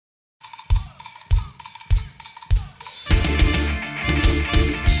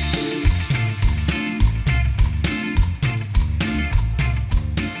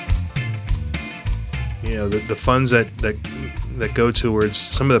the funds that go towards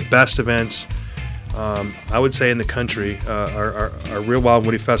some of the best events, I would say in the country, our Real Wild and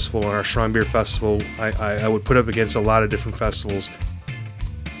Woody Festival and our Strong Beer Festival, I would put up against a lot of different festivals.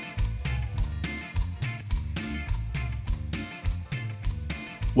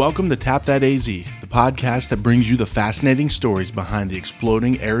 Welcome to Tap That AZ, the podcast that brings you the fascinating stories behind the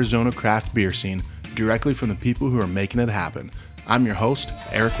exploding Arizona craft beer scene directly from the people who are making it happen. I'm your host,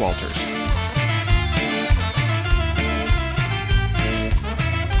 Eric Walters.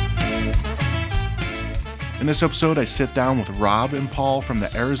 In this episode, I sit down with Rob and Paul from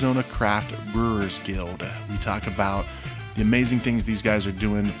the Arizona Craft Brewers Guild. We talk about the amazing things these guys are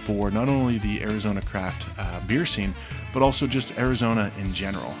doing for not only the Arizona craft beer scene, but also just Arizona in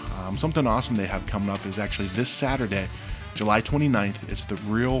general. Something awesome they have coming up is actually this Saturday, July 29th. It's the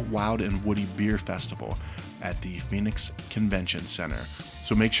Real Wild and Woody Beer Festival at the Phoenix Convention Center.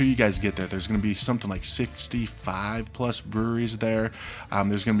 So make sure you guys get there. There's going to be something like 65 plus breweries there.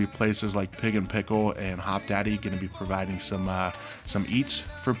 There's going to be places like Pig and Pickle and Hop Daddy going to be providing some eats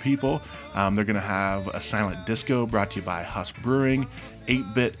for people. They're going to have a silent disco brought to you by Huss Brewing.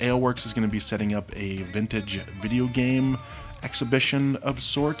 8-Bit Aleworks is going to be setting up a vintage video game exhibition of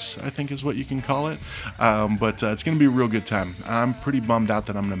sorts, I think is what you can call it. But it's going to be a real good time. I'm pretty bummed out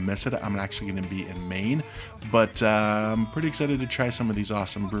that I'm going to miss it. I'm actually going to be in Maine, but I'm pretty excited to try some of these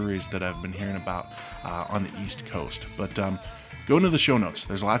awesome breweries that I've been hearing about on the East Coast. But go into the show notes.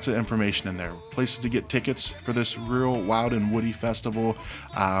 There's lots of information in there. Places to get tickets for this Real Wild and Woody Festival,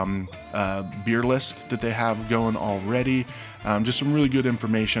 beer list that they have going already. Just some really good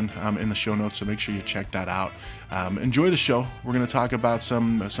information in the show notes, so make sure you check that out. Enjoy the show. We're going to talk about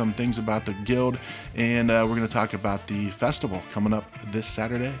some things about the guild, and we're going to talk about the festival coming up this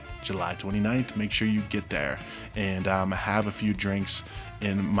Saturday, July 29th. Make sure you get there and have a few drinks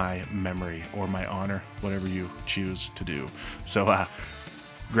in my memory or my honor, whatever you choose to do. So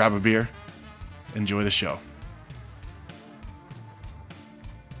grab a beer, enjoy the show.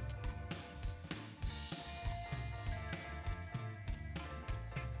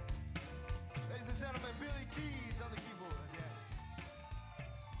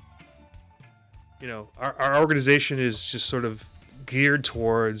 You know, our organization is just sort of geared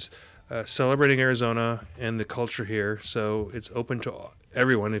towards celebrating Arizona and the culture here. So it's open to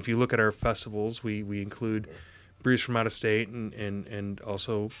everyone. If you look at our festivals, we include breweries from out of state, and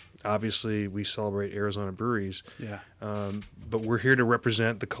also obviously we celebrate Arizona breweries. Yeah. But we're here to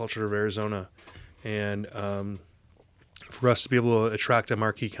represent the culture of Arizona, and for us to be able to attract a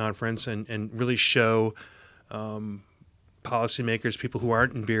marquee conference and really show policymakers, people who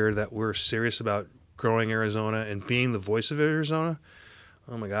aren't in beer, that we're serious about growing Arizona and being the voice of Arizona.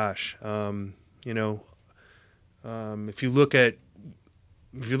 Oh my gosh. If you look at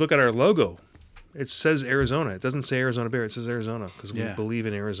our logo, it says Arizona. It doesn't say Arizona Beer. It says Arizona because we believe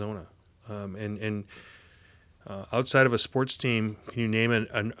in Arizona. Outside of a sports team, can you name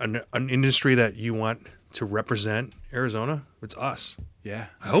an industry that you want to represent Arizona? It's us. Yeah.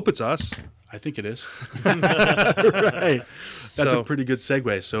 I hope it's us. I think it is. Right. That's a pretty good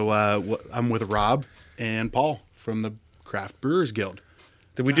segue. So I'm with Rob and Paul from the Craft Brewers Guild.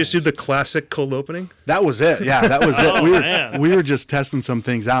 Did we just do the classic cold opening? That was it. Yeah, that was Oh, it. We were just testing some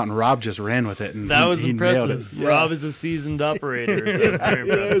things out, and Rob just ran with it. And that was he nailed impressive. it. Yeah. Rob is a seasoned operator. So very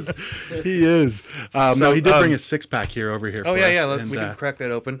impressive. He is. No, he did bring a six-pack here over here. Oh, for yeah, us, yeah. We can crack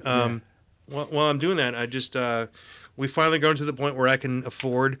that open. While I'm doing that, I just we finally grown to the point where I can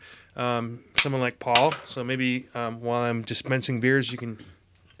afford someone like Paul. So maybe while I'm dispensing beers, you can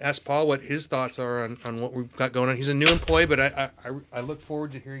ask Paul what his thoughts are on what we've got going on. He's a new employee, but I look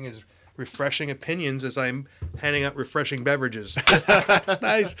forward to hearing his refreshing opinions as I'm handing out refreshing beverages.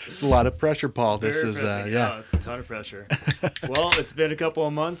 Nice. It's a lot of pressure, Paul. This Very is impressive. yeah. It's a ton of pressure. Well, it's been a couple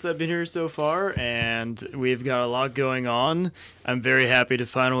of months I've been here so far, and we've got a lot going on. I'm very happy to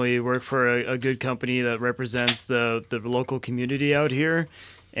finally work for a good company that represents the local community out here,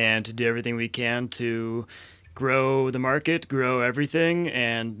 and to do everything we can to grow the market, grow everything,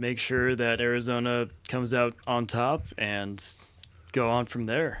 and make sure that Arizona comes out on top and go on from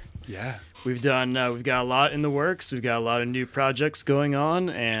there. Yeah. We've got a lot in the works. We've got a lot of new projects going on,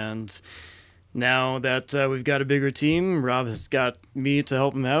 and now that we've got a bigger team, Rob has got me to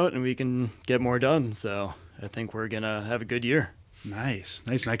help him out, and we can get more done. So I think we're gonna have a good year. Nice.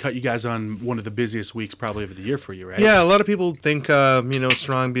 And I caught you guys on one of the busiest weeks probably of the year for you, right? Yeah, a lot of people think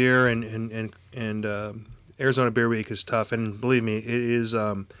strong beer and Arizona Beer Week is tough, and believe me, it is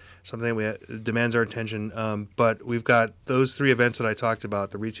something that demands our attention. But we've got those three events that I talked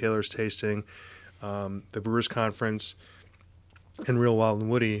about: the retailers tasting, the Brewers Conference, and Real Wild and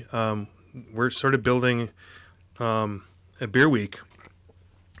Woody. we're sort of building a beer week,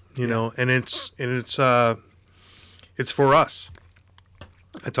 you know, and it's for us.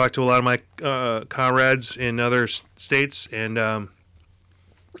 I talked to a lot of my comrades in other states, and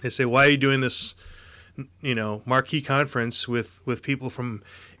they say, "Why are you doing this, you know, marquee conference with people from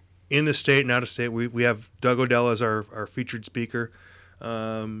in the state and out of state?" We have Doug Odell as our featured speaker.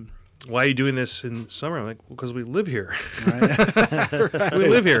 Why are you doing this in summer? I'm like, well, because we live here. Right. We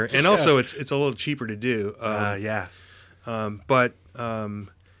live here, and also it's a little cheaper to do. But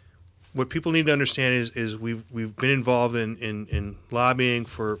what people need to understand is we've been involved in lobbying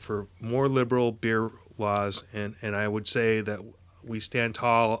for more liberal beer laws, and I would say that we stand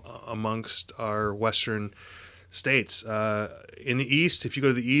tall amongst our Western states. In the East, if you go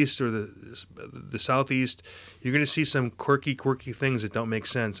to the East or the Southeast, you're going to see some quirky things that don't make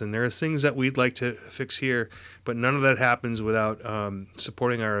sense. And there are things that we'd like to fix here, but none of that happens without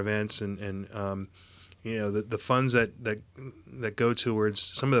supporting our events and you know, the funds that go towards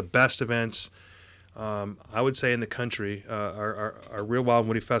some of the best events, I would say, in the country. Our Real Wild and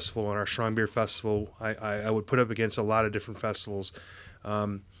Woody Festival and our Strong Beer Festival, I would put up against a lot of different festivals.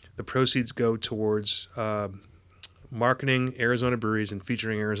 The proceeds go towards marketing Arizona breweries and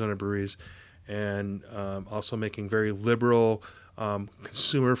featuring Arizona breweries, and also making very liberal,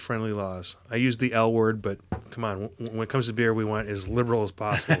 consumer-friendly laws. I use the L word, but come on, when it comes to beer, we want as liberal as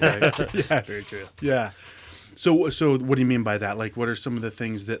possible, right? Yes. Very true. Yeah. So what do you mean by that? Like, what are some of the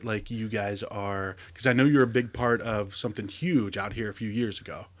things that, like, you guys are? Because I know you're a big part of something huge out here a few years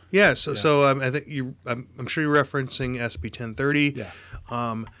ago. Yeah. So I think I'm sure you're referencing SB 1030.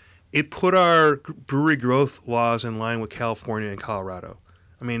 Yeah. It put our brewery growth laws in line with California and Colorado.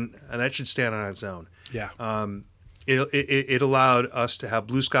 I mean, and that should stand on its own. Yeah. It allowed us to have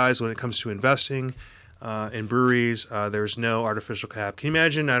blue skies when it comes to investing in breweries. There's no artificial cap. Can you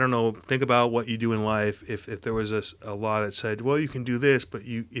imagine? I don't know. Think about what you do in life if there was a law that said, well, you can do this, but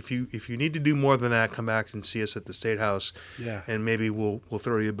if you need to do more than that, come back and see us at the State House. Yeah. And maybe we'll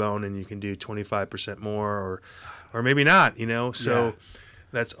throw you a bone and you can do 25% more or maybe not. You know. So. Yeah.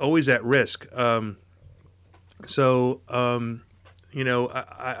 That's always at risk. You know,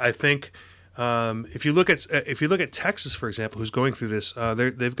 I think if you look at Texas, for example, who's going through this,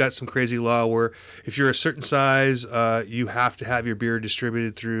 they've got some crazy law where if you're a certain size, you have to have your beer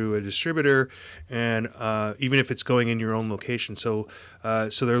distributed through a distributor, and even if it's going in your own location. So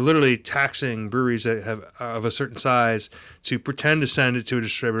they're literally taxing breweries that have of a certain size to pretend to send it to a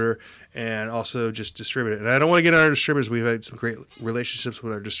distributor and also just distribute it. And I don't want to get on our distributors. We've had some great relationships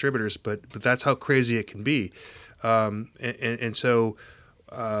with our distributors, but that's how crazy it can be. So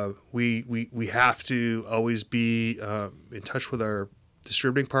we have to always be in touch with our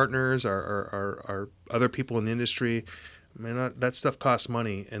distributing partners, our other people in the industry. I mean, that stuff costs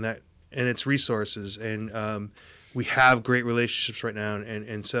money and it's resources, and we have great relationships right now.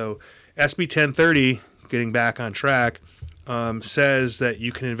 And so SB 1030, getting back on track, says that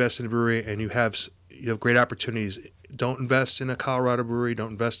you can invest in a brewery and you have great opportunities. Don't invest in a Colorado brewery.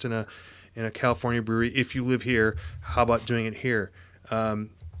 Don't invest in a California brewery. If you live here, how about doing it here? In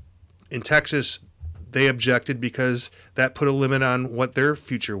Texas, they objected because that put a limit on what their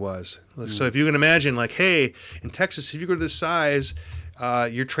future was. So if you can imagine, like, hey, in Texas, if you go to this size,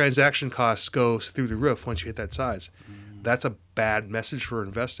 your transaction costs go through the roof once you hit that size. That's a bad message for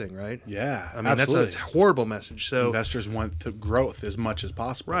investing, right? Yeah, I mean, absolutely. That's a horrible message. So investors want the growth as much as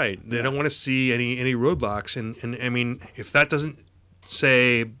possible. Right. They don't want to see any roadblocks. And I mean, if that doesn't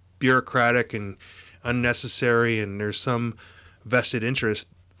say bureaucratic and unnecessary and there's some vested interest,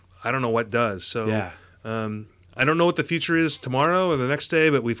 I don't know what does. So I don't know what the future is tomorrow or the next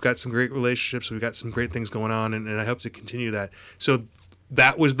day, but we've got some great relationships. We've got some great things going on, and I hope to continue that. So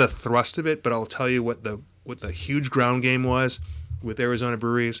that was the thrust of it, but I'll tell you what the huge ground game was with Arizona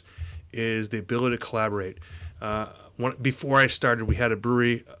breweries is the ability to collaborate. Before I started, we had a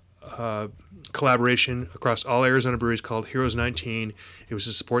brewery collaboration across all Arizona breweries called Heroes 19. It was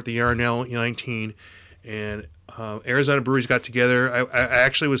to support the RNL 19, and Arizona breweries got together. I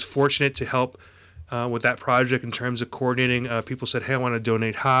actually was fortunate to help with that project in terms of coordinating. People said, hey, I want to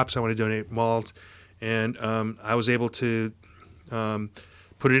donate hops, I want to donate malt, and I was able to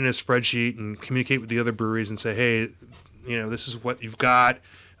put it in a spreadsheet and communicate with the other breweries and say, hey, you know, this is what you've got.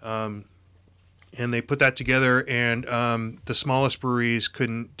 And they put that together, and the smallest breweries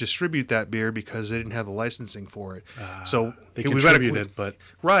couldn't distribute that beer because they didn't have the licensing for it. So they contributed,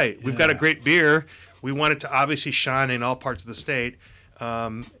 we've got a great beer. We want it to obviously shine in all parts of the state,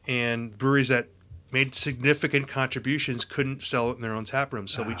 and breweries that made significant contributions couldn't sell it in their own tap room.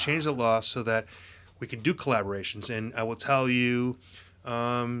 So we changed the law so that we could do collaborations. And I will tell you,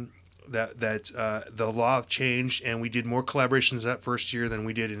 the law changed, and we did more collaborations that first year than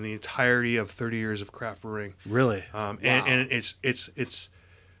we did in the entirety of 30 years of craft brewing. Really? Wow. And it's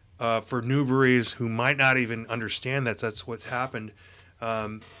for new breweries who might not even understand that's what's happened.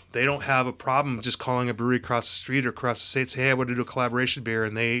 They don't have a problem just calling a brewery across the street or across the state, say, hey, I want to do a collaboration beer,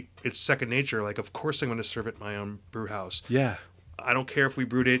 and it's second nature. Like, of course I'm going to serve it in my own brew house. Yeah. I don't care if we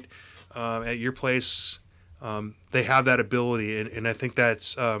brewed it at your place. They have that ability, and I think that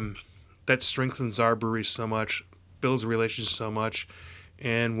strengthens our breweries so much, builds relations so much.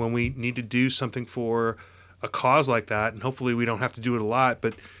 And when we need to do something for a cause like that, and hopefully we don't have to do it a lot,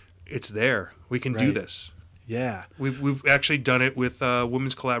 but it's there. We can do this. Yeah. We've actually done it with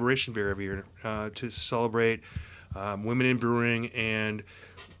Women's Collaboration Beer every year to celebrate women in brewing, and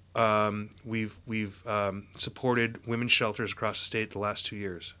we've supported women's shelters across the state the last 2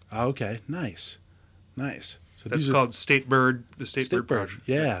 years. Okay. Nice. So That's called State Bird, the State Bird Project.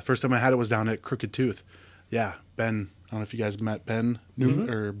 Yeah. First time I had it was down at Crooked Tooth. Yeah. Ben, I don't know if you guys met Ben Newman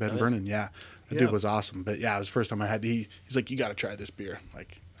or Ben Vernon. Yeah. That dude was awesome. But yeah, it was the first time I had he's like, you got to try this beer.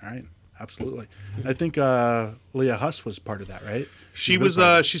 Like, all right. Absolutely. I think Leah Huss was part of that, right? She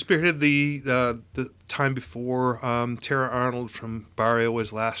spearheaded the time before. Tara Arnold from Barrio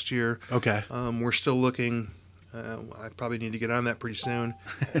was last year. Okay. We're still looking. I probably need to get on that pretty soon.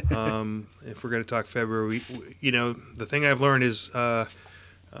 If we're going to talk February, the thing I've learned is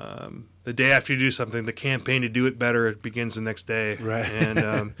the day after you do something, the campaign to do it better, it begins the next day. Right.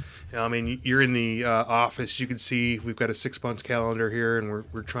 And I mean, you're in the office. You can see we've got a 6-month calendar here, and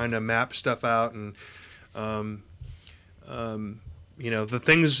we're trying to map stuff out. And the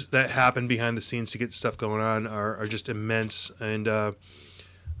things that happen behind the scenes to get stuff going on are just immense. And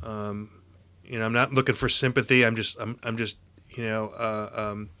I'm not looking for sympathy. I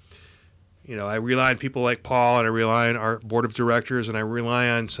rely on people like Paul, and I rely on our board of directors, and I rely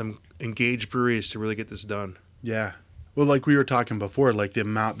on some engaged breweries to really get this done. Yeah. Well, like we were talking before, like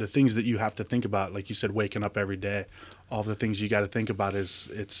the things that you have to think about, like you said, waking up every day, all the things you got to think about it's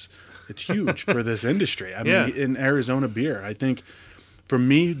huge for this industry. I mean, in Arizona beer, I think for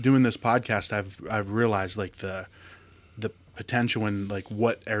me doing this podcast, I've realized like the potential and like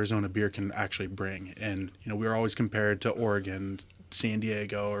what Arizona beer can actually bring. And, we were always compared to Oregon, San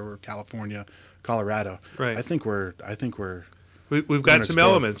Diego, or California, Colorado. Right. I think we're We've got some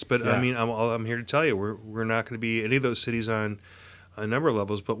elements, but yeah. I mean, I'm here to tell you, we're not going to be any of those cities on a number of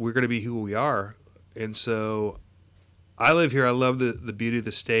levels, but we're going to be who we are. And so I live here. I love the beauty of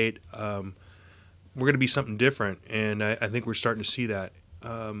the state. We're going to be something different, and I think we're starting to see that.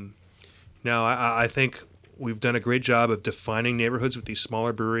 Now, I think we've done a great job of defining neighborhoods with these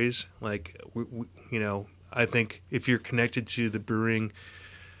smaller breweries. Like, I think if you're connected to the brewing,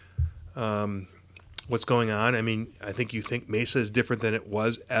 what's going on. I mean, I think you think Mesa is different than it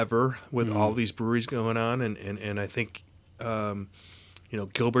was ever with all these breweries going on, and I think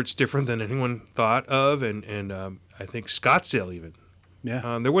Gilbert's different than anyone thought of, and I think Scottsdale even.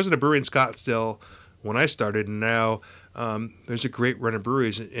 Yeah. There wasn't a brewery in Scottsdale when I started, and now there's a great run of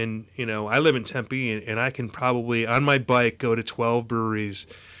breweries. And I live in Tempe, and I can probably on my bike go to 12 breweries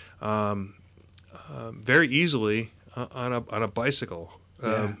very easily on a bicycle.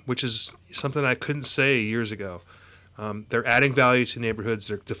 Which is something I couldn't say years ago. They're adding value to neighborhoods,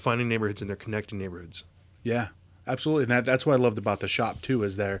 they're defining neighborhoods, and they're connecting neighborhoods. Yeah, absolutely. And that's what I loved about the shop too,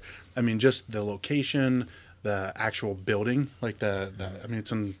 is just the location, the actual building, like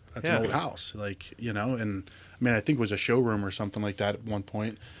it's an old house, and I mean, I think it was a showroom or something like that at one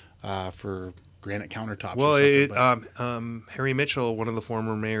point for granite countertops. Well, Harry Mitchell, one of the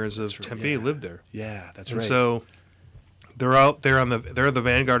former mayors of Tempe, lived there. Yeah, that's right. And so they're out there they're the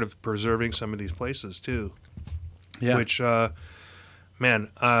vanguard of preserving some of these places too. Yeah. Which, so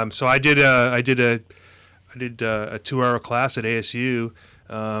I did a 2-hour class at ASU.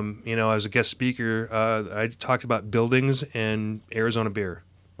 As a guest speaker, I talked about buildings and Arizona beer.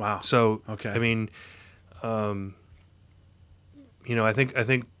 Wow. So okay. I mean, I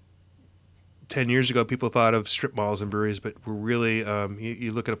think 10 years ago, people thought of strip malls and breweries, but we're really,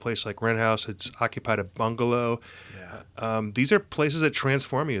 you look at a place like Rent House, it's occupied a bungalow. Yeah. These are places that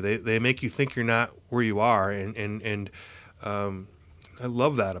transform you. They make you think you're not where you are. And I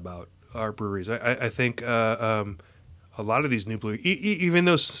love that about our breweries. I think a lot of these new breweries, even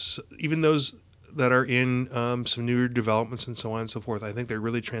those that are in some newer developments and so on and so forth, I think they're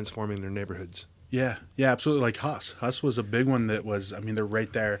really transforming their neighborhoods. Yeah, absolutely. Like Huss. Huss was a big one that was, I mean, they're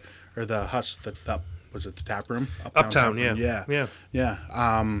right there. Or the Huss, was it the tap room? Uptown, yeah.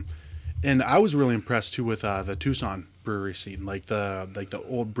 And I was really impressed too with the Tucson brewery scene, like the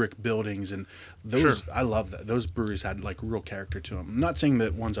old brick buildings and those. Sure. I love that. Those breweries had like real character to them. I'm not saying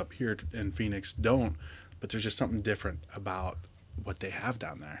that ones up here in Phoenix don't, but there's just something different about what they have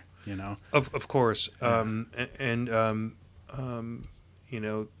down there. You know. Of course. You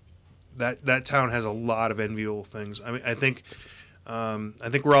know, that town has a lot of enviable things. I mean, I think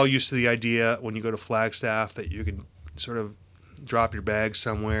we're all used to the idea when you go to Flagstaff that you can sort of drop your bags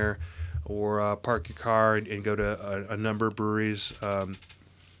somewhere or park your car and go to a number of breweries. I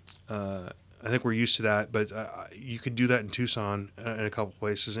think we're used to that, but you could do that in Tucson in a couple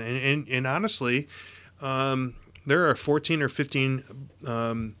places. And honestly, there are 14 or 15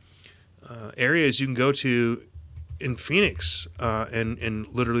 areas you can go to in Phoenix and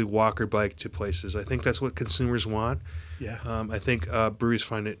literally walk or bike to places. I think that's what consumers want. Yeah. I think breweries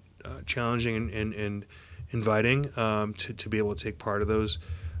find it challenging and inviting to be able to take part of those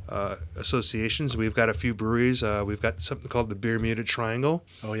associations. We've got a few breweries. We've got something called the Beer Muted Triangle.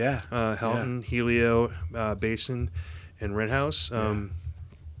 Oh yeah. Helton, Helio, Basin, and Rent House. You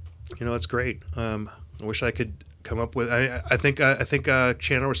know, it's great. I wish I could come up with. I think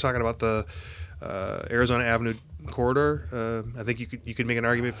Chandler was talking about the Arizona Avenue corridor. I think you could make an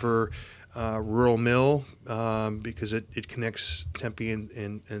argument for Rural Mill because it connects Tempe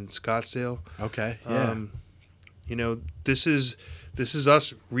and Scottsdale. Okay. Yeah. You know, this is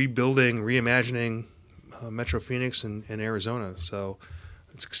us rebuilding, reimagining Metro Phoenix and Arizona. So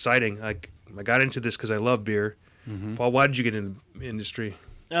it's exciting. I got into this because I love beer. Mm-hmm. Paul, why did you get in the industry?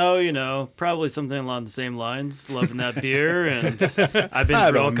 Oh, you know, probably something along the same lines, loving that beer. And I've been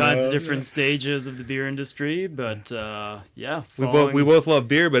through all kinds of different stages of the beer industry, but yeah. We both love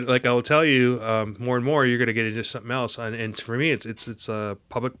beer, but like I will tell you, more and more you're going to get into something else. And for me, it's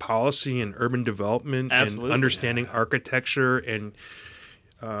public policy and urban development. Absolutely. And understanding architecture and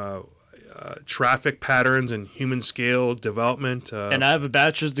traffic patterns and human scale development. And I have a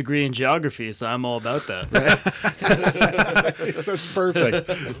bachelor's degree in geography, so I'm all about that. That's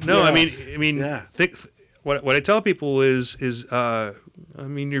perfect. No, Yeah. I mean, Yeah. what I tell people is I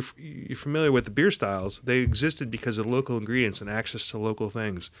mean, you're familiar with the beer styles. They existed because of local ingredients and access to local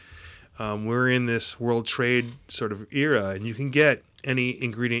things. We're in this world trade sort of era, and you can get any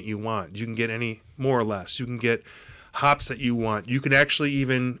ingredient you want. You can get any, more or less. You can get hops that you want. You can actually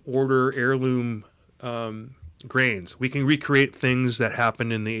even order heirloom grains. We can recreate things that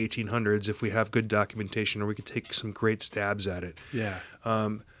happened in the 1800s if we have good documentation, or we can take some great stabs at it. Yeah.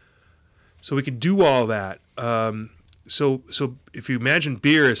 So we can do all that. So if you imagine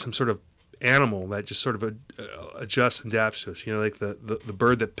beer as some sort of animal that just sort of adjusts and adapts to us, you know, like the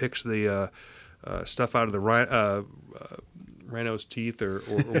bird that picks the stuff out of the rhino's teeth or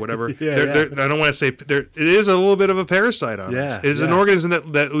whatever. Yeah. I don't want to say it is a little bit of a parasite on Yeah, us. It is an organism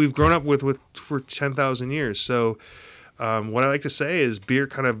that we've grown up with for 10,000 years. So what I like to say is beer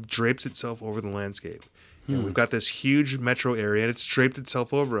kind of drapes itself over the landscape. You know, we've got this huge metro area, and it's draped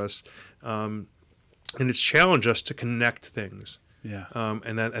itself over us, and it's challenged us to connect things. Yeah.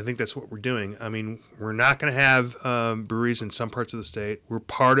 And I think that's what we're doing. I mean, we're not going to have breweries in some parts of the state. We're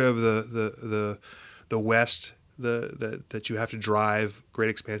part of the West. That you have to drive great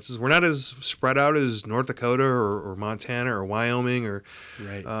expanses. We're not as spread out as North Dakota or Montana or Wyoming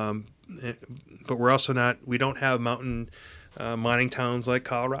Right. But we're also not. We don't have mountain mining towns like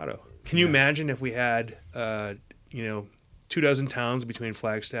Colorado. Can you imagine if we had 24 towns between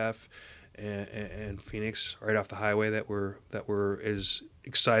Flagstaff and Phoenix right off the highway that were as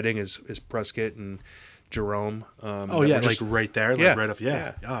exciting as Prescott and Jerome. Like right there, Yeah, right up.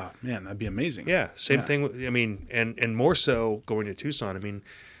 Yeah. yeah. Ah, man, that'd be amazing. Yeah, same Yeah. thing. I mean, and more so going to Tucson. I mean,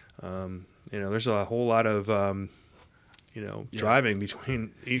 there's a whole lot of driving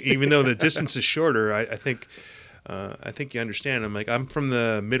between, even though the distance is shorter. I think you understand. I'm from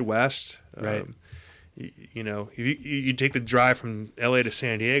the Midwest. Right. You take the drive from LA to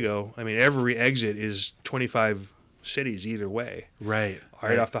San Diego. I mean, every exit is 25 cities either way. Right.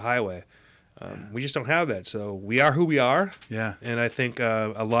 Right off the highway. We just don't have that, so we are who we are. Yeah. And I think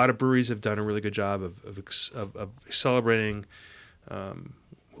a lot of breweries have done a really good job of celebrating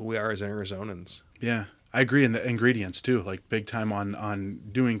who we are as Arizonans. Yeah, I agree. And the ingredients too, like big time on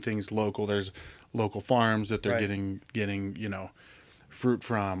doing things local. There's local farms that they're Right. getting fruit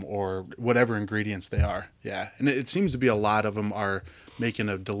from, or whatever ingredients they are. Yeah, and it seems to be a lot of them are making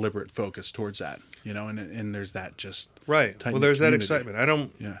a deliberate focus towards that. And there's that just Right. tight-knit Well, there's that community. excitement. I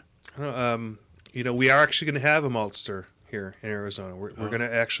don't. We are actually going to have a maltster here in Arizona. We're going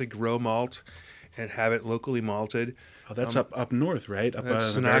to actually grow malt and have it locally malted. Oh, that's up north, right? Up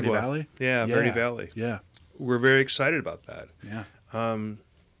That's in the Verde Sinagua. Valley. Yeah, Verde Valley. Yeah, We're very excited about that. yeah,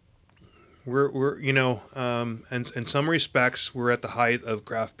 we're in some respects we're at the height of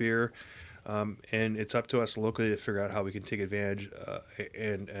craft beer, and it's up to us locally to figure out how we can take advantage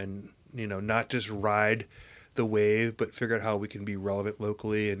and not just ride the wave, but figure out how we can be relevant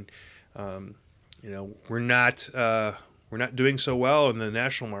locally. And we're not doing so well in the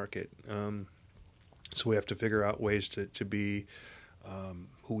national market, so we have to figure out ways to be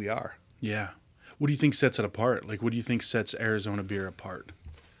who we are. Yeah. What do you think sets it apart? Like, what do you think sets Arizona beer apart?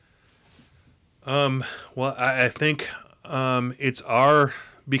 Well, I think it's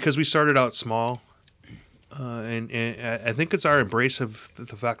because we started out small, and I think it's our embrace of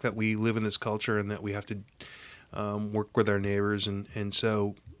the fact that we live in this culture and that we have to work with our neighbors. And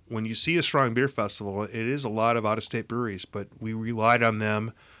so when you see a strong beer festival, it is a lot of out-of-state breweries, but we relied on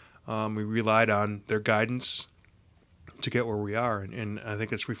them. We relied on their guidance to get where we are. And I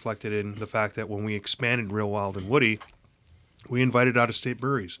think it's reflected in the fact that when we expanded Real Wild and Woody, we invited out-of-state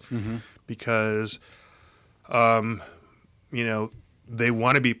breweries because, they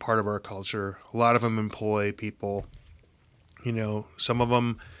want to be part of our culture. A lot of them employ people. Some of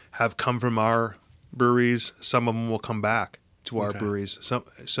them have come from our breweries. Some of them will come back to our breweries. So,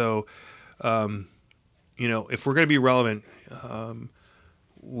 if we're going to be relevant,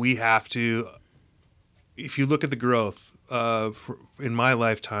 we have to. If you look at the growth in my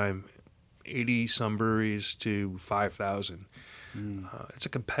lifetime, 80 some breweries to 5,000. It's a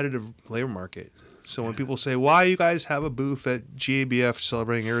competitive labor market. So when people say, why you guys have a booth at GABF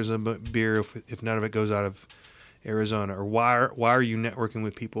celebrating Arizona beer if none of it goes out of Arizona, or why are you networking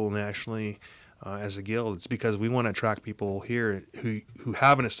with people nationally as a guild? It's because we want to attract people here who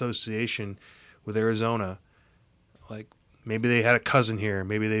have an association with Arizona. Like maybe they had a cousin here,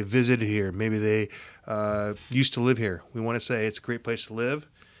 maybe they visited here, maybe they used to live here. We want to say it's a great place to live,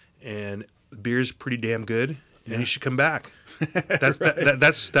 and beer's pretty damn good. And you should come back. That's right.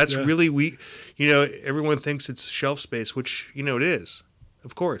 That's really everyone thinks it's shelf space, which it is.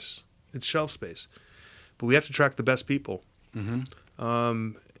 Of course, it's shelf space, but we have to attract the best people. Because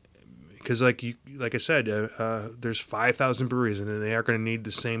like I said, there's 5,000 breweries, and they are going to need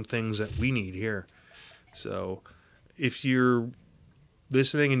the same things that we need here. So if you're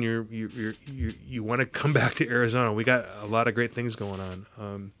listening and you want to come back to Arizona, we got a lot of great things going on.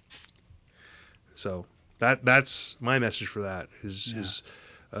 So. That's my message for that is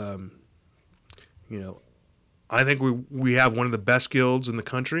I think we have one of the best guilds in the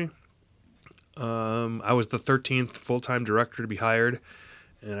country. I was the 13th full-time director to be hired,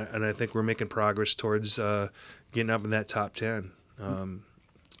 and I think we're making progress towards getting up in that top 10. When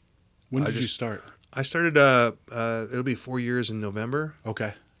did you start? I started, it'll be 4 years in November.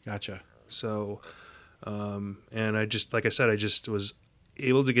 Okay, gotcha. So, and I just was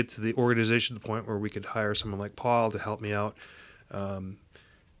able to get to the organization to the point where we could hire someone like Paul to help me out, to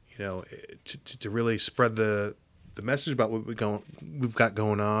really spread the message about what we've got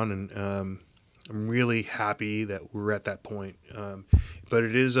going on. And I'm really happy that we're at that point. But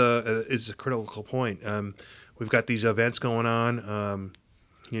it is a critical point. We've got these events going on.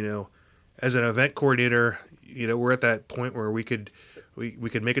 As an event coordinator, we're at that point where we could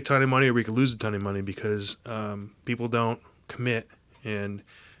make a ton of money or we could lose a ton of money because people don't commit. And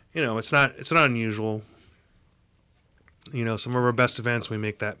it's not unusual. Some of our best events we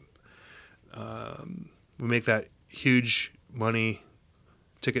make that huge money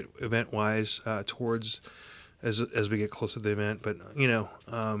ticket event wise towards as we get closer to the event. But if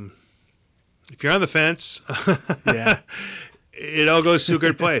you're on the fence, it all goes to a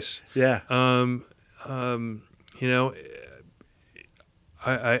good place. Yeah. I know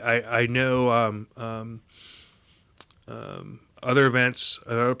other events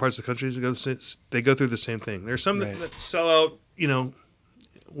in other parts of the country they go through the same thing. There's some that sell out,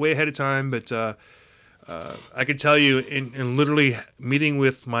 way ahead of time. But I could tell you, in literally meeting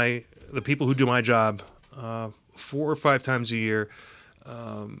with the people who do my job 4 or 5 times a year,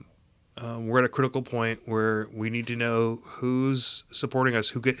 we're at a critical point where we need to know who's supporting us,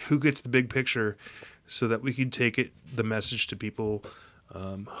 who gets the big picture, so that we can take the message to people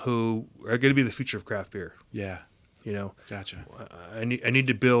who are going to be the future of craft beer. Yeah. Gotcha. I need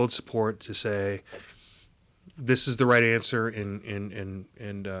to build support to say this is the right answer, and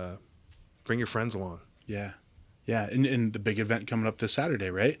bring your friends along. Yeah. And the big event coming up this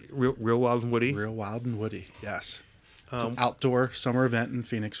Saturday, right? Real Wild and Woody. Real Wild and Woody. Yes. It's an outdoor summer event in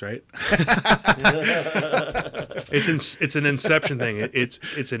Phoenix, right? It's an Inception thing.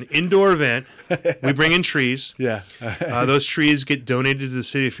 It's an indoor event. We bring in trees. Yeah. Those trees get donated to the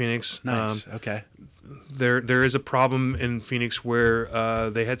city of Phoenix. Nice. Okay. There is a problem in Phoenix where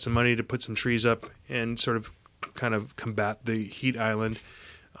they had some money to put some trees up and sort of kind of combat the heat island.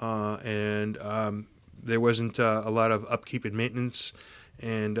 and there wasn't a lot of upkeep and maintenance.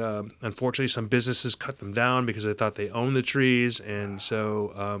 And unfortunately, some businesses cut them down because they thought they owned the trees. And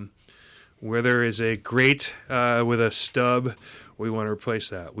so where there is a grate with a stub, we want to replace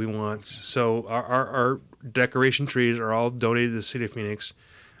that. So our decoration trees are all donated to the city of Phoenix.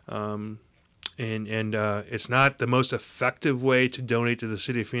 And it's not the most effective way to donate to the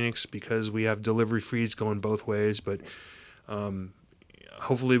city of Phoenix because we have delivery fees going both ways. But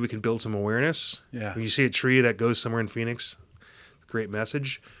hopefully we can build some awareness. Yeah. When you see a tree that goes somewhere in Phoenix, great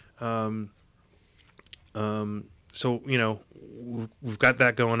message. So we've got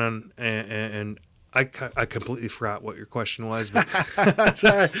that going on, and I completely forgot what your question was. But That's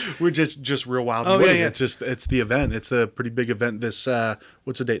all right. We're just real wild. Oh, and woody. yeah. It's the event. It's a pretty big event. This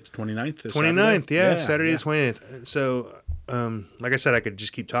what's the date? 29th. 29th, Saturday the 28th. So like I said, I could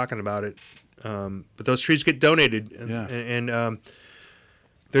just keep talking about it. But those trees get donated, and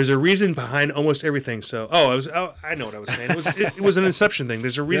there's a reason behind almost everything. So, I know what I was saying. It was an inception thing.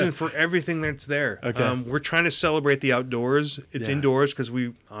 There's a reason for everything that's there. Okay. We're trying to celebrate the outdoors. It's indoors because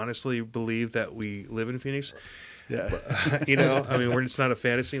we honestly believe that we live in Phoenix. Yeah. It's not a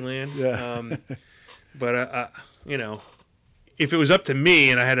fantasy land. Yeah. But if it was up to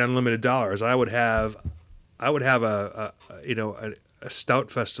me and I had unlimited dollars, I would have a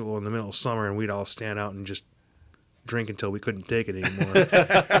stout festival in the middle of summer, and we'd all stand out and just drink until we couldn't take it anymore.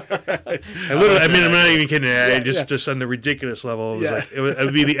 I'm not even kidding. Just on the ridiculous level, it was like it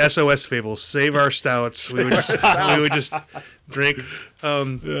would be the SOS fable. Save our stouts. We would just drink.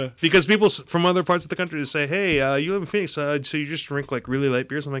 Because people from other parts of the country say, "Hey, you live in Phoenix, so you just drink like really light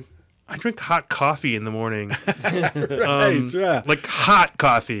beers." I'm like, I drink hot coffee in the morning. Like hot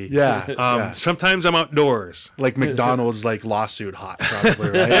coffee. Yeah. Sometimes I'm outdoors. Like McDonald's, like lawsuit hot, probably,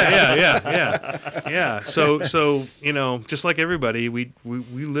 right? Yeah. So just like everybody, we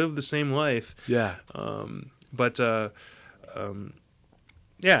live the same life. Yeah.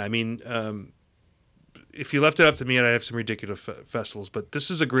 If you left it up to me, I'd have some ridiculous festivals. But this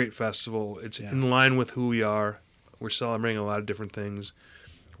is a great festival. It's in line with who we are. We're celebrating a lot of different things.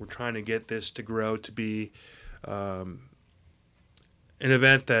 We're trying to get this to grow to be an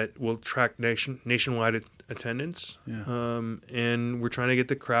event that will attract nationwide attendance. Yeah. And we're trying to get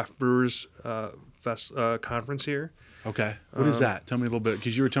the Craft Brewers Conference here. Okay. What is that? Tell me a little bit,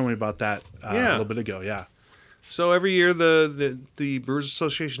 because you were telling me about that a little bit ago. Yeah. So every year the Brewers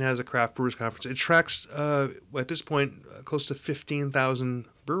Association has a Craft Brewers Conference. It attracts, at this point, close to 15,000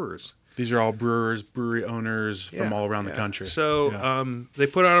 brewers. These are all brewers, brewery owners from all around the country. So they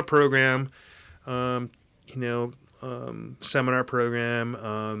put on a program, seminar program.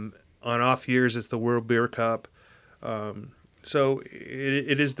 On off years, it's the World Beer Cup. So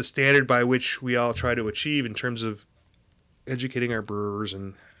it is the standard by which we all try to achieve in terms of educating our brewers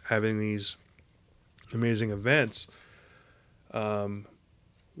and having these amazing events.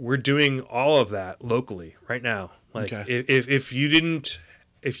 We're doing all of that locally right now. Like if you didn't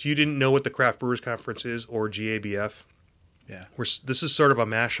know what the Craft Brewers Conference is or GABF, this is sort of a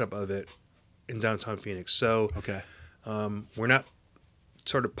mashup of it in downtown Phoenix. So we're not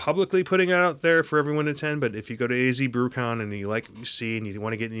sort of publicly putting it out there for everyone to attend, but if you go to AZ BrewCon and you like what you see and you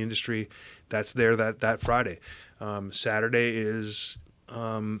want to get in the industry, that's there that Friday. Saturday is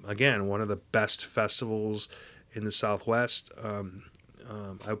again one of the best festivals in the Southwest.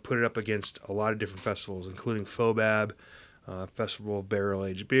 I put it up against a lot of different festivals, including FOBAB, Festival of Barrel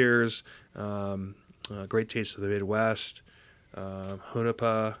Aged Beers, Great Taste of the Midwest,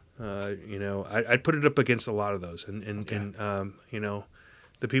 Hunapa. I'd put it up against a lot of those, and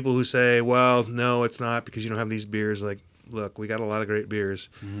the people who say, well, no, it's not because you don't have these beers. Like, look, we got a lot of great beers.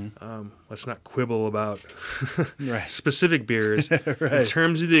 Mm-hmm. Let's not quibble about specific beers. In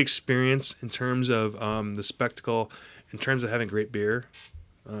terms of the experience, in terms of the spectacle, in terms of having great beer,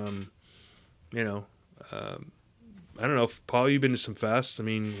 I don't know, Paul, you've been to some fests. I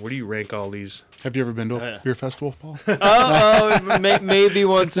mean, where do you rank all these? Have you ever been to a beer festival, Paul? Maybe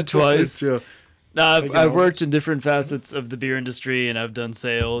once or twice. No, I've worked in different facets of the beer industry, and I've done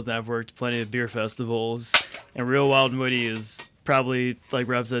sales, and I've worked plenty of beer festivals. And Real Wild and Woody is probably, like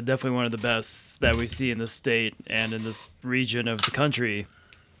Rob said, definitely one of the best that we see in this state and in this region of the country.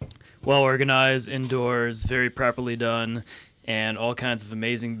 Well organized, indoors, very properly done, and all kinds of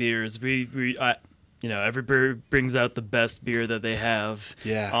amazing beers. Every brewer brings out the best beer that they have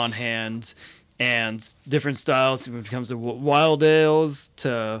on hand, and different styles when it comes to wild ales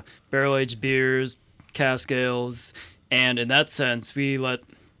to barrel-aged beers, cask ales, and in that sense, we let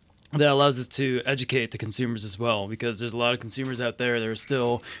that allows us to educate the consumers as well, because there's a lot of consumers out there that are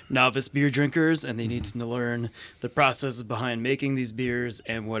still novice beer drinkers, and they need to learn the processes behind making these beers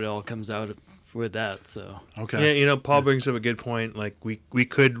and what all comes out with that. So Okay. Yeah, Paul brings up a good point. Like we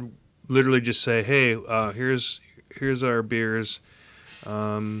could literally just say, hey, here's our beers.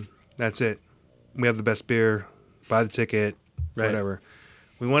 That's it. We have the best beer. Buy the ticket. Right. Whatever.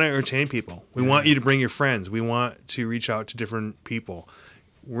 We want to entertain people. We want you to bring your friends. We want to reach out to different people.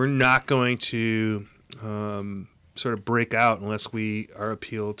 We're not going to sort of break out unless we are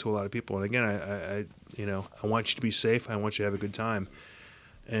appeal to a lot of people. And again, I want you to be safe. I want you to have a good time.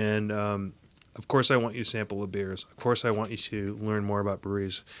 And of course, I want you to sample the beers. Of course, I want you to learn more about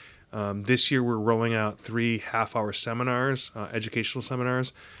breweries. This year, we're rolling out 3 half-hour seminars, educational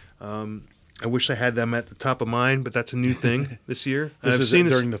seminars. I wish I had them at the top of mind, but that's a new thing this year. This I've is seen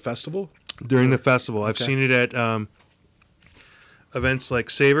during the festival? during the festival. I've Okay. seen it at events like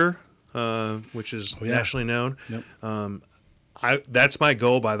Savor, which is yeah. nationally known. Yep. That's my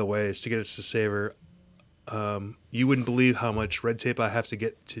goal, by the way, is to get us to Savor. You wouldn't believe how much red tape I have to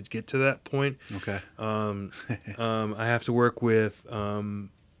get to that point. Okay. I have to work with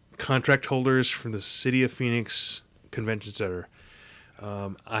contract holders from the City of Phoenix Convention Center.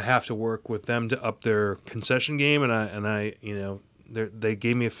 I have to work with them to up their concession game, and I they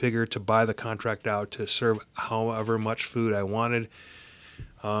gave me a figure to buy the contract out to serve however much food I wanted.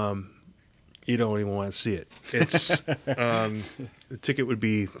 You don't even want to see it. It's the ticket would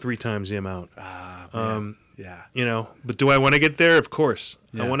be 3 times the amount. Yeah. But do I want to get there? Of course.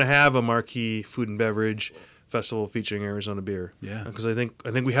 Yeah. I want to have a marquee food and beverage festival featuring Arizona beer. Yeah. Because I think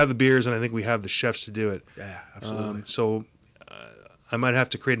we have the beers, and I think we have the chefs to do it. Yeah, absolutely. So I might have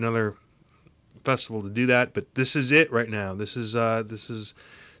to create another festival to do that, but this is it right now. This is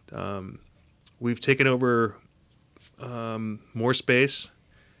we've taken over more space.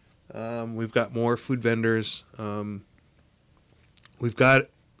 We've got more food vendors. We've got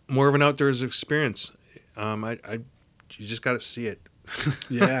more of an outdoors experience. You just got to see it.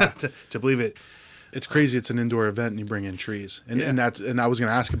 Yeah. to believe it. It's crazy. It's an indoor event, and you bring in trees, and I was going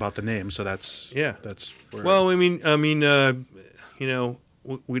to ask about the name. So that's where, Well,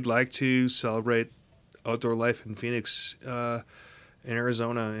 we'd like to celebrate outdoor life in Phoenix, in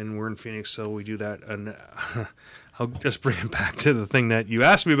Arizona, and we're in Phoenix, so we do that. And I'll just bring it back to the thing that you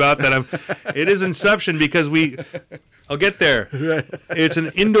asked me about. It is Inception because I'll get there. It's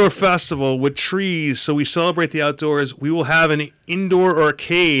an indoor festival with trees, so we celebrate the outdoors. We will have an indoor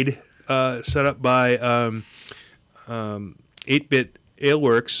arcade set up by 8-Bit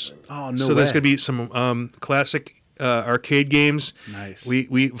Aleworks. Oh, no So there's way. going to be some classic arcade games. Nice.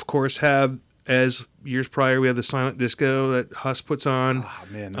 We of course have, as years prior, we have the silent disco that Huss puts on. Oh,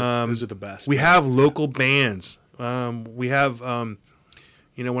 man, those are the best. We have local bands. We have, when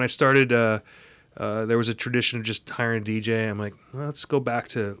I started, there was a tradition of just hiring a DJ. I'm like, well, let's go back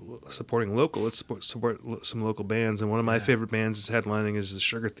to supporting local. Let's support some local bands. And one of my favorite bands is headlining is the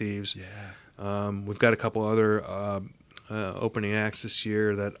Sugar Thieves. Yeah. We've got a couple other opening acts this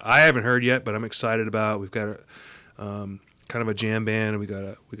year that I haven't heard yet, but I'm excited about. We've got kind of a jam band, and we got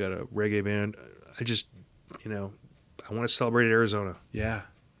a reggae band. I want to celebrate Arizona. Yeah.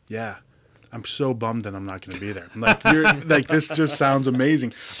 Yeah. I'm so bummed that I'm not going to be there. Like this just sounds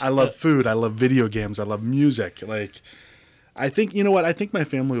amazing. I love food. I love video games. I love music. Like, I think, you know what? I think my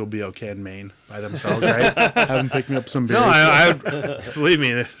family will be okay in Maine by themselves, right? Have them pick me up some beers. No, I believe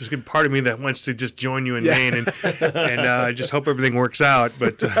me. There's a good part of me that wants to just join you in Maine, and I just hope everything works out.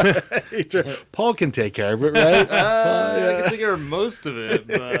 But Paul can take care of it, right? I can take care of most of it,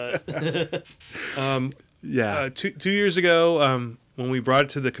 but Yeah. 2 years ago, when we brought it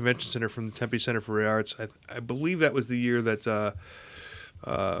to the convention center from the Tempe Center for Rare Arts, I believe that was the year that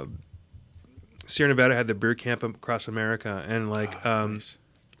Sierra Nevada had the beer camp across America, and Nice.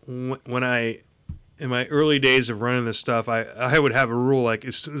 when I, in my early days of running this stuff, I would have a rule like,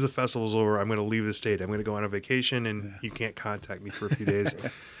 as soon as the festival's over, I'm going to leave the state. I'm going to go on a vacation, and you can't contact me for a few days.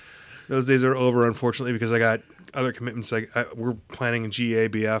 Those days are over, unfortunately, because I got other commitments. We're planning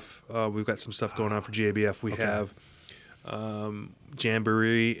GABF. We've got some stuff going on for GABF. We have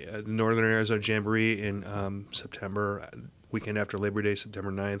Jamboree, the Northern Arizona Jamboree in September, weekend after Labor Day,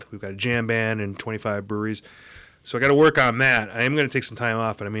 September 9th. We've got a jam band and 25 breweries. So I got to work on that. I am going to take some time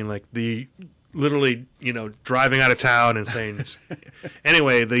off, but I mean, like, literally, driving out of town and saying this.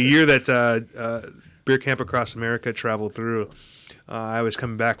 Anyway, the year that Beer Camp Across America traveled through, I was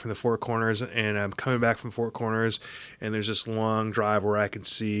coming back from the Four Corners, and I'm coming back from Four Corners, and there's this long drive where I can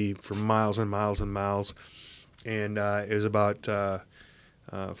see for miles and miles and miles. And it was about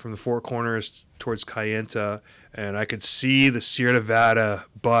from the Four Corners towards Cayenta, and I could see the Sierra Nevada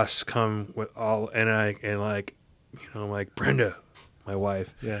bus come with all, and I'm like, Brenda, my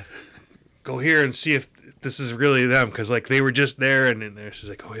wife, Yeah. go here and see if this is really them, because like they were just there, and then she's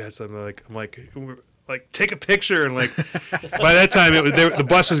like, oh yeah, so I'm like, take a picture, and like by that time the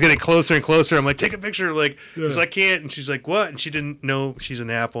bus was getting closer and closer. I'm like, take a picture, like, because I can't. And she's like, what? And she didn't know she's an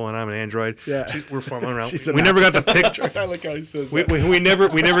Apple and I'm an Android. Yeah. We're fumbling around. She's an We never got the picture. I like how he says We that. never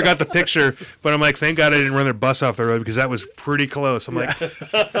got the picture, but I'm like, thank God I didn't run their bus off the road, because that was pretty close. I'm like,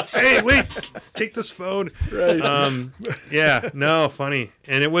 hey, wait, take this phone. Right. Yeah, no, funny.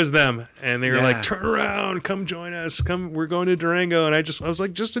 And it was them, and they were Yeah. like, turn around, come join us, come, we're going to Durango. And I was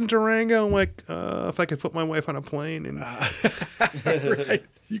like, just in Durango. I'm like, if I could put my wife on a plane, and Right.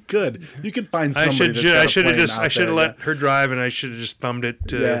 You could find I somebody. should have let her drive, and I should have just thumbed it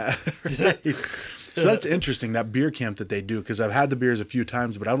to. Yeah. Right. So that's interesting, that beer camp that they do, because I've had the beers a few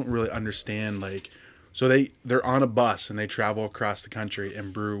times, but I don't really understand, like, so they're on a bus and they travel across the country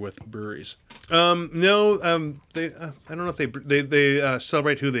and brew with breweries. No, they I don't know if they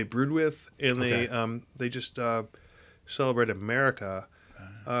celebrate who they brewed with, and Okay. they just celebrate America.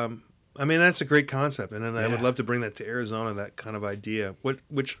 I mean, that's a great concept, and then I would Yeah. love to bring that to Arizona, that kind of idea.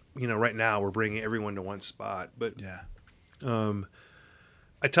 Which right now we're bringing everyone to one spot, but Yeah.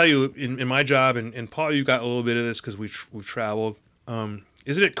 I tell you, in my job, and Paul, you got a little bit of this because we've traveled.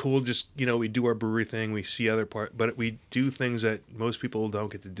 Isn't it cool? Just we do our brewery thing, we see other part, but we do things that most people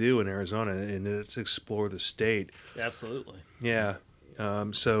don't get to do in Arizona, and it's explore the state. Absolutely. Yeah.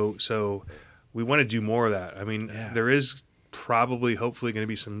 So we want to do more of that. I mean, Yeah. there is probably, hopefully, going to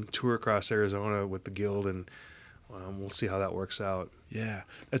be some tour across Arizona with the guild, and we'll see how that works out. Yeah.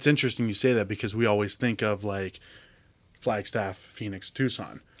 That's interesting you say that, because we always think of like Flagstaff, Phoenix,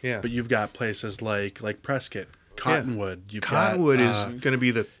 Tucson. Yeah. But you've got places like Prescott, Cottonwood. You've Cottonwood got, is going to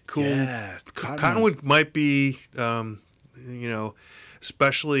be the cool. Yeah. Cottonwood might be,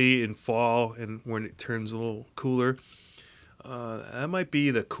 especially in fall and when it turns a little cooler. That might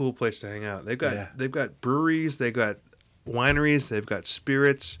be the cool place to hang out. They've got breweries, they've got wineries, they've got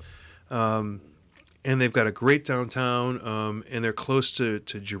spirits, and they've got a great downtown. And they're close to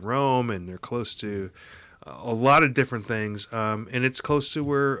Jerome, and they're close to a lot of different things. And it's close to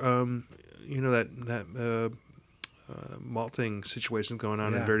where that malting situation going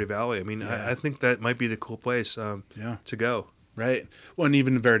on in Yeah. Verde Valley. I mean, Yeah. I think that might be the cool place Yeah. to go. Right. Well, and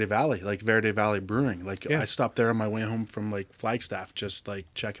even Verde Valley, like Verde Valley Brewing. Like Yeah. I stopped there on my way home from like Flagstaff, just like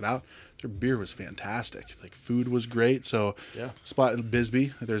check it out. Their beer was fantastic. Like food was great. So Yeah. spot in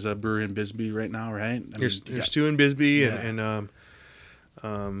Bisbee. There's a brewery in Bisbee right now, right? I mean, There's you got- two in Bisbee, Yeah. and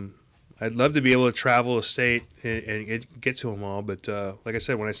I'd love to be able to travel a state and get to them all. But like I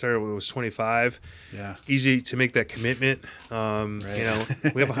said, when I started when I was 25, yeah. easy to make that commitment. We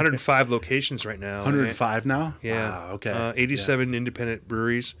have 105 locations right now. 105 now? Yeah. Wow, okay. 87 independent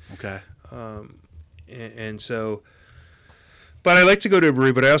breweries. Okay. And so, but I like to go to a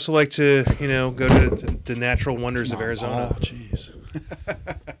brewery, but I also like to, go to the natural wonders of Arizona. Oh, jeez.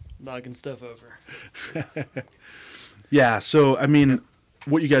 Knocking stuff over. Yeah. So, I mean,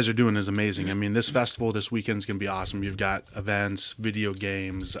 what you guys are doing is amazing. I mean, this festival this weekend is going to be awesome. You've got events, video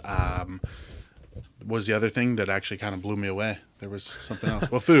games. What was the other thing that actually kind of blew me away? There was something else.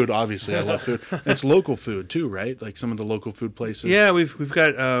 Well, food, obviously. I love food. It's local food too, right? Like some of the local food places. Yeah, we've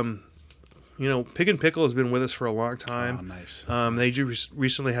got, Pig and Pickle has been with us for a long time. Oh, nice. They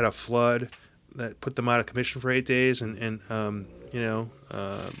recently had a flood that put them out of commission for 8 days, and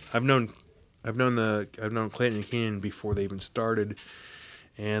I've known Clayton and Keenan before they even started,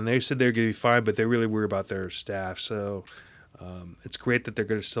 and they said they're going to be fine, but they really worry about their staff. So it's great that they're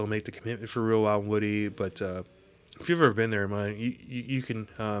going to still make the commitment for Real Wild and Woody. But if you've ever been there, man, you can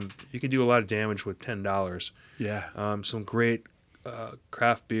do a lot of damage with $10. Yeah. Some great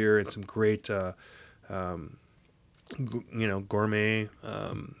craft beer and some great gourmet,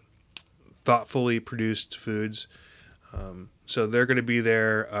 thoughtfully produced foods. So they're going to be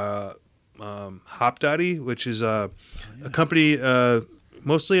there. Hop Dotty, which is a company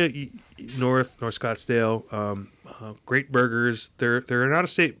mostly at North Scottsdale. Great burgers. They're an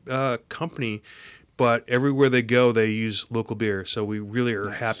out-of-state company, but everywhere they go, they use local beer. So we really are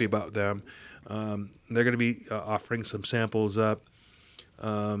happy about them. They're going to be offering some samples up.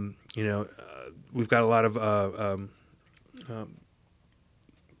 We've got a lot of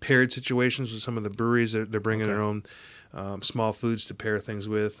paired situations with some of the breweries. They're bringing their own small foods to pair things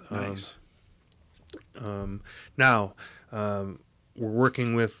with. Nice. Now, we're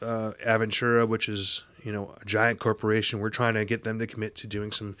working with Aventura, which is a giant corporation. We're trying to get them to commit to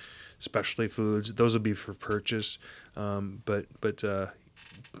doing some specialty foods. Those will be for purchase, but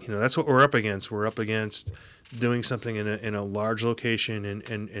that's what we're up against. We're up against doing something in a large location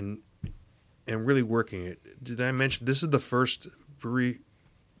and really working it. Did I mention this is the first brewery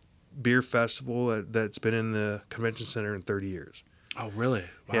beer festival that's been in the convention center in 30 years? Oh, really?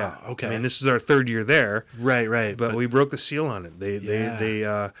 Wow. Yeah. Okay. I mean, this is our third year there. Right. But we broke the seal on it.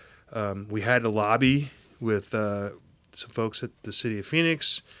 We had a lobby with some folks at the city of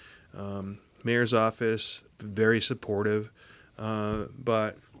Phoenix, mayor's office, very supportive.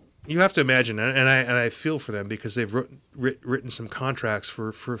 But you have to imagine, and I feel for them because they've written some contracts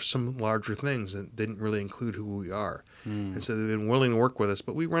for some larger things that didn't really include who we are. And so they've been willing to work with us.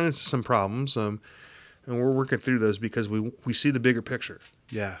 But we run into some problems, and we're working through those because we see the bigger picture.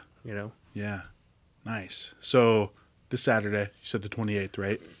 Yeah. Yeah. Nice. So this Saturday, you said the 28th,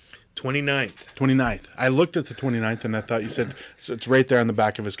 right? 29th. 29th. I looked at the 29th and I thought you said so it's right there on the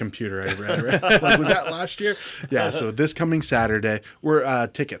back of his computer. I read. Like, was that last year? Yeah. So this coming Saturday, we're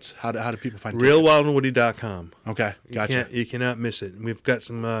tickets. How do people find tickets? RealWildandWoody.com. Okay, gotcha. You cannot miss it. We've got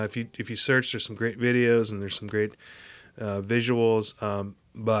some. If you search, there's some great videos and there's some great visuals.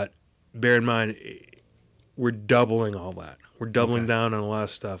 But bear in mind, we're doubling all that. We're doubling down on a lot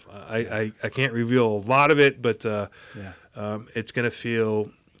of stuff. I can't reveal a lot of it, but it's gonna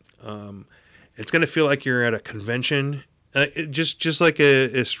feel. It's going to feel like you're at a convention, just like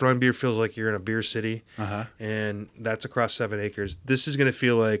a strong beer feels like you're in a beer city, and that's across 7 acres. This is going to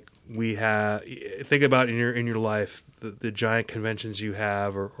feel like we have. Think about in your life the giant conventions you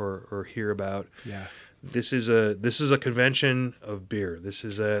have or hear about. Yeah, this is a convention of beer. This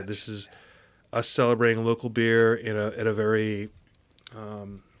is us celebrating local beer in a very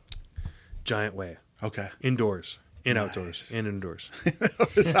giant way. Okay, indoors. And outdoors and indoors.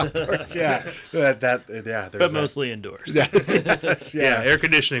 It's outdoors, yeah. But mostly indoors. Yeah. Air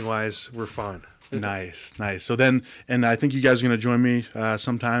conditioning wise, we're fine. Nice. So then, and I think you guys are going to join me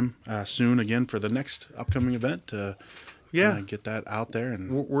sometime soon again for the next upcoming event to get that out there.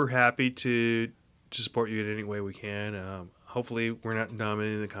 And we're happy to support you in any way we can. Hopefully, we're not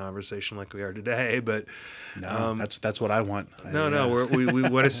dominating the conversation like we are today, but no, that's what I want. No, we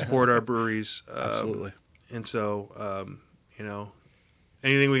want to support our breweries. Absolutely. And so,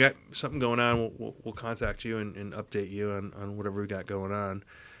 anything we got something going on, we'll contact you and update you on whatever we got going on.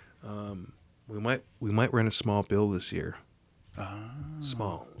 We might run a small bill this year.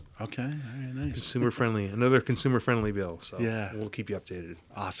 Small. Okay. All right. Nice. Another consumer friendly bill. So we'll keep you updated.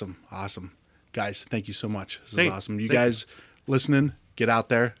 Awesome. Guys, thank you so much. This is awesome. You guys listening, get out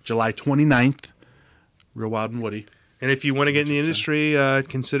there. July 29th, Real Wild and Woody. And if you want to get in the industry,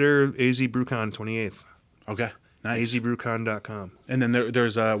 consider AZ BrewCon 28th. Okay, nice. azbrewcon.com. And then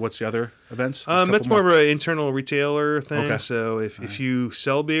there's what's the other events? That's more of an internal retailer thing. Okay. So if you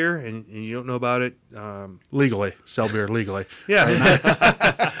sell beer and you don't know about it, legally sell beer legally. Yeah,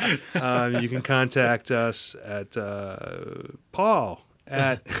 you can contact us at Paul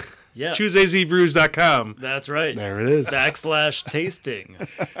at chooseazbrews.com. That's right. There it is. /tasting.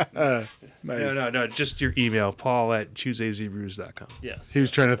 Nice. No, just your email, Paul at chooseazbrews.com. Yes. He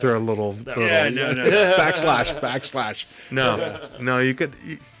was trying to throw a little backslash. No, you could,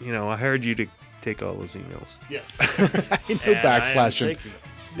 I hired you to take all those emails. Yes. I know backslashing.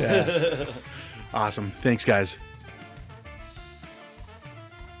 Yeah. Awesome. Thanks, guys.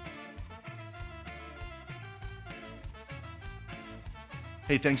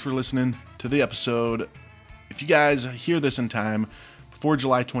 Hey, thanks for listening to the episode. If you guys hear this in time before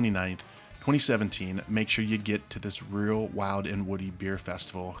July 29th, 2017, make sure you get to this Real Wild and Woody Beer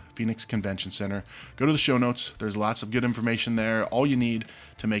Festival, Phoenix Convention Center. Go to the show notes. There's lots of good information there. All you need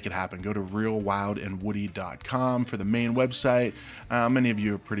to make it happen. Go to realwildandwoody.com for the main website. Many of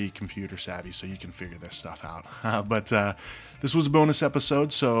you are pretty computer savvy, so you can figure this stuff out. But this was a bonus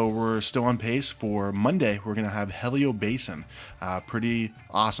episode, so we're still on pace for Monday. We're going to have Helio Basin. Pretty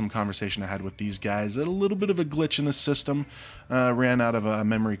awesome conversation I had with these guys. A little bit of a glitch in the system. Ran out of a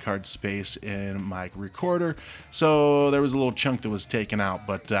memory card space in my recorder, so there was a little chunk that was taken out,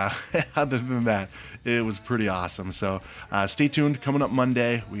 but other than that, it was pretty awesome. So stay tuned. Coming up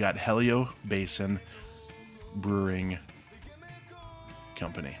Monday, we got Helio Basin Brewing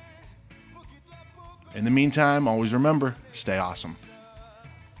Company. In the meantime, always remember, stay awesome.